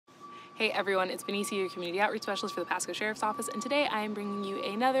Hey everyone, it's Benicia, your Community Outreach Specialist for the Pasco Sheriff's Office, and today I am bringing you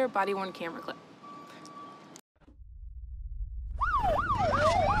another body-worn camera clip.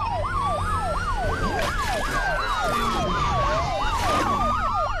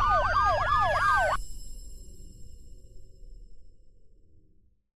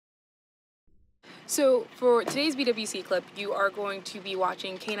 So for today's BWC clip, you are going to be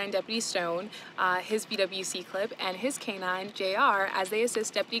watching Canine Deputy Stone, his BWC clip, and his canine, JR, as they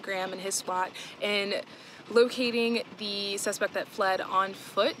assist Deputy Graham and his SWAT in locating the suspect that fled on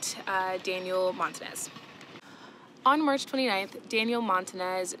foot, Daniel Montanez. On March 29th, Daniel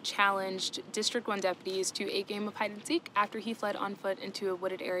Montanez challenged District 1 deputies to a game of hide and seek after he fled on foot into a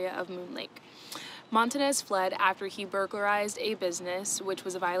wooded area of Moon Lake. Montanez fled after he burglarized a business, which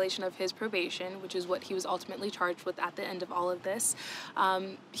was a violation of his probation, which is what he was ultimately charged with at the end of all of this.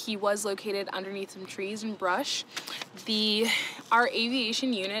 He was located underneath some trees and brush. Our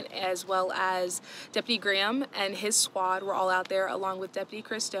aviation unit, as well as Deputy Graham and his squad, were all out there along with Deputy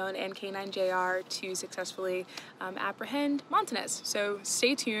Chris Stone and K9 JR to successfully apprehend Montanez. So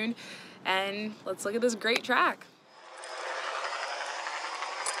stay tuned and let's look at this great track.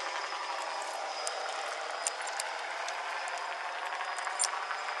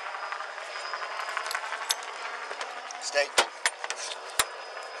 Stay.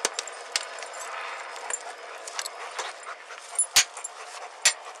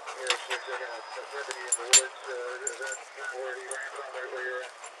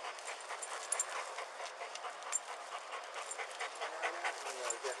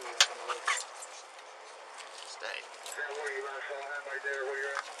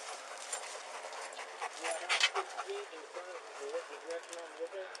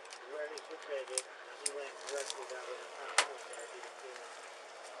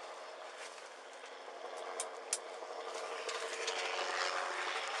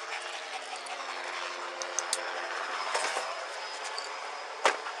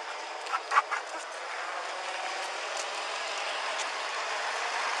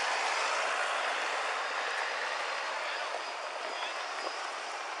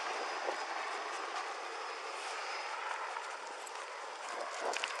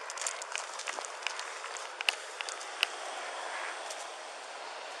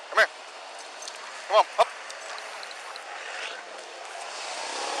 Come here. Come on, up.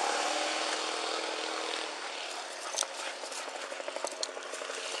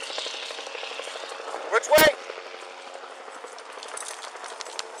 Which way?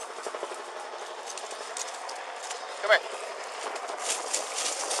 Come here.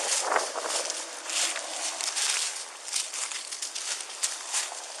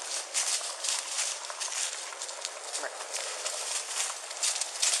 Come here.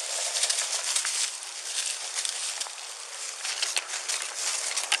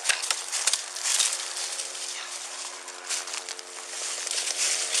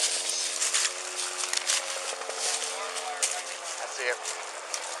 See it.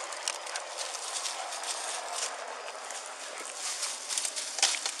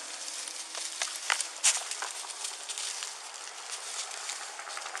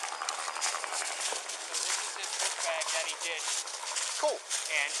 That he did. Cool.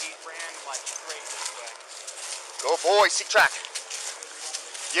 And he ran like straight this way. Go boy, seek track.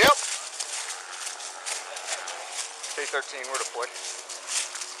 Yep. K-13, we're deployed.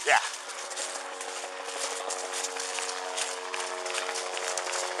 Yeah.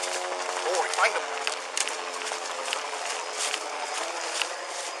 Boy, find him.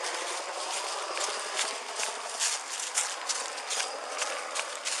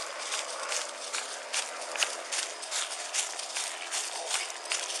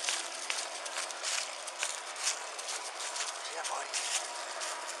 Yeah, buddy.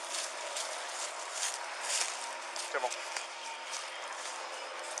 Come on.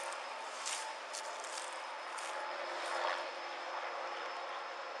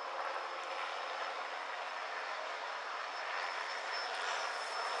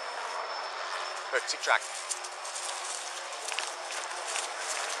 Good, seek track.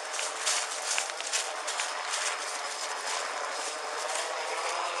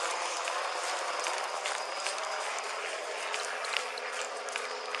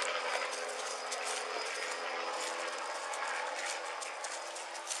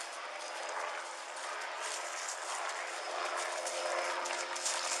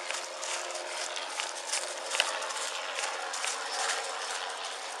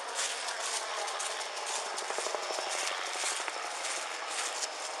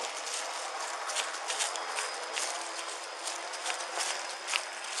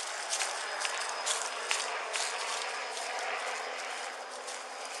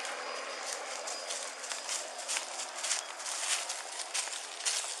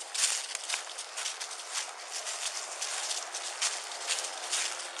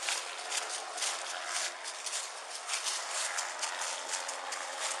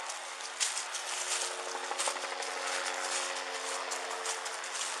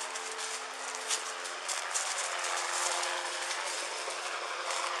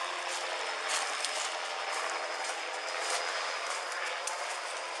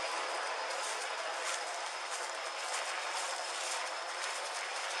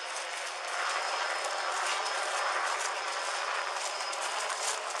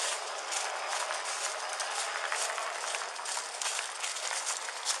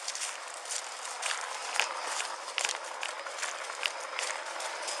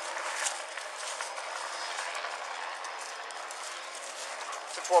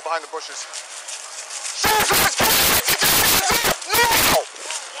 10-4 behind the bushes. Now!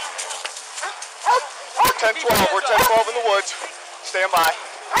 10-12, we're 10-12 in the woods. Stand by.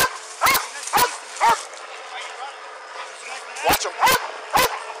 Watch him.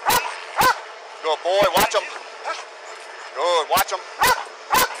 Good boy, watch him. Good, watch him.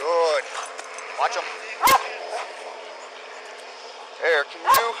 Good. Watch him. Air, can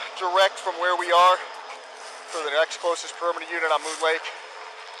you direct from where we are for the next closest permanent unit on Moon Lake?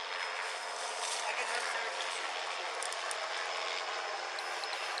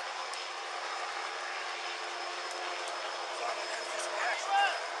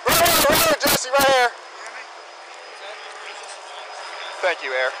 Right here, Jesse, right here. Thank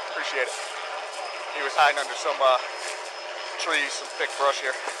you, Air. Appreciate it. He was hiding under some trees, some thick brush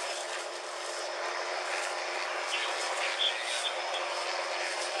here.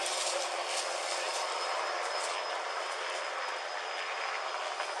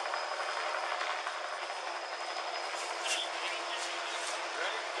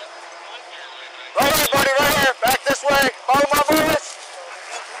 Right here, buddy, right here. Back this way. Follow my voice.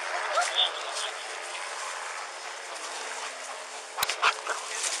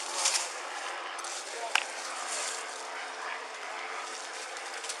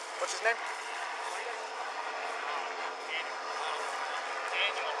 What's his name?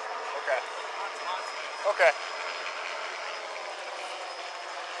 Okay. Okay.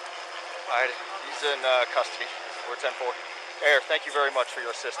 All right, he's in custody. We're 10-4. Air, thank you very much for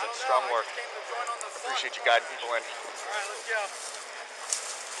your assistance. Strong work. Appreciate you guiding people in. All right, let's go.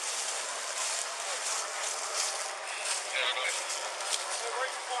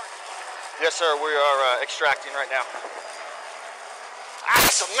 Yes, sir. We are extracting right now.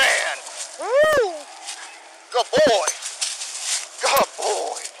 Awesome, man. Woo! Good boy. Good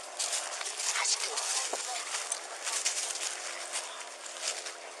boy. That's good.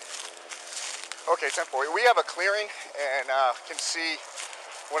 Okay, 10-4. We have a clearing and can see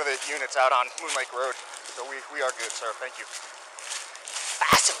one of the units out on Moon Lake Road. So we are good, sir. Thank you.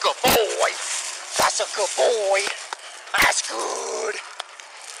 That's a good boy. That's a good boy. That's good.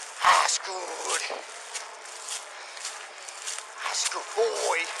 That's good. That's a good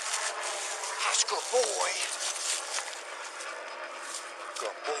boy. That's a good boy.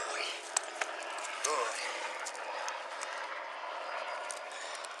 Good boy. Good.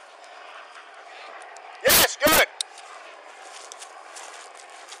 Yes, good.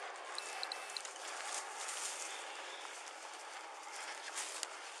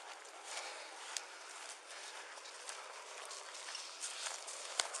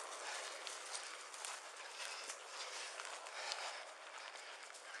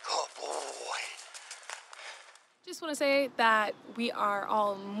 Just want to say that we are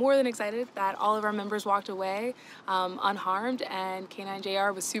all more than excited that all of our members walked away unharmed, and K9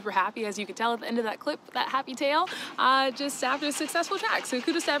 JR was super happy, as you could tell at the end of that clip, that happy tail, just after a successful track. So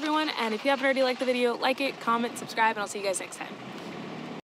kudos to everyone, and if you haven't already liked the video, like it, comment, subscribe, and I'll see you guys next time.